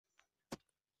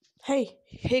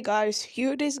Hey guys,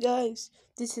 here it is guys.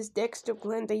 This is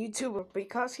Dexterglenn the YouTuber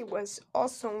because he was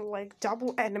also like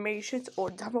double animations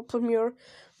or double premiere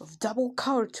of double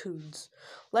cartoons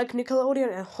like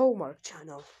Nickelodeon and Hallmark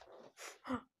channel.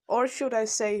 Or should I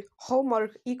say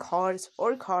Hallmark e-cards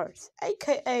or cards,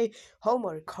 aka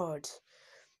Hallmark cards.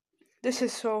 This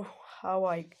is so how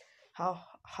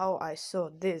I saw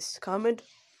this comment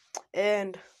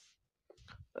and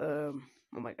oh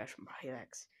my gosh, my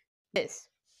legs. This.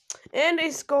 And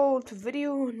it's called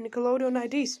Video Nickelodeon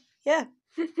IDs. Yeah.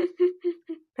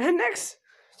 And next,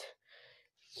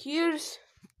 here's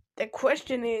the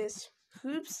question is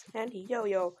Hoops and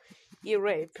Yo-Yo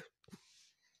rape.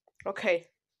 Okay.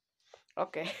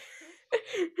 Okay.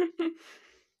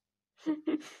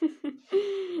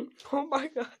 Oh my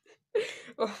god.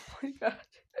 Oh my god.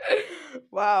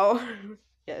 Wow.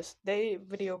 Yes, they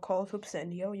video called Hoops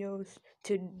and Yo-Yos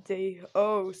to the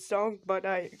song, but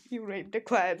I raped the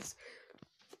clans.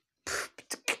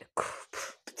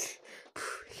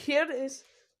 Here it is.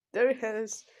 There it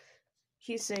is.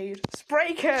 He said,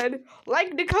 "Spray can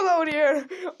like Nickelodeon."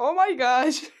 Oh my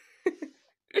gosh.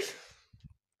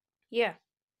 Yeah.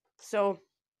 So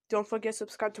don't forget to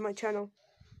subscribe to my channel,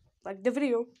 like the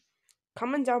video,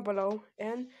 comment down below,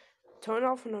 and turn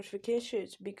off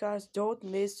notifications because don't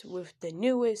miss with the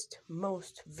newest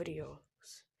most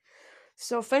videos.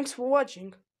 So thanks for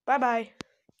watching. Bye bye.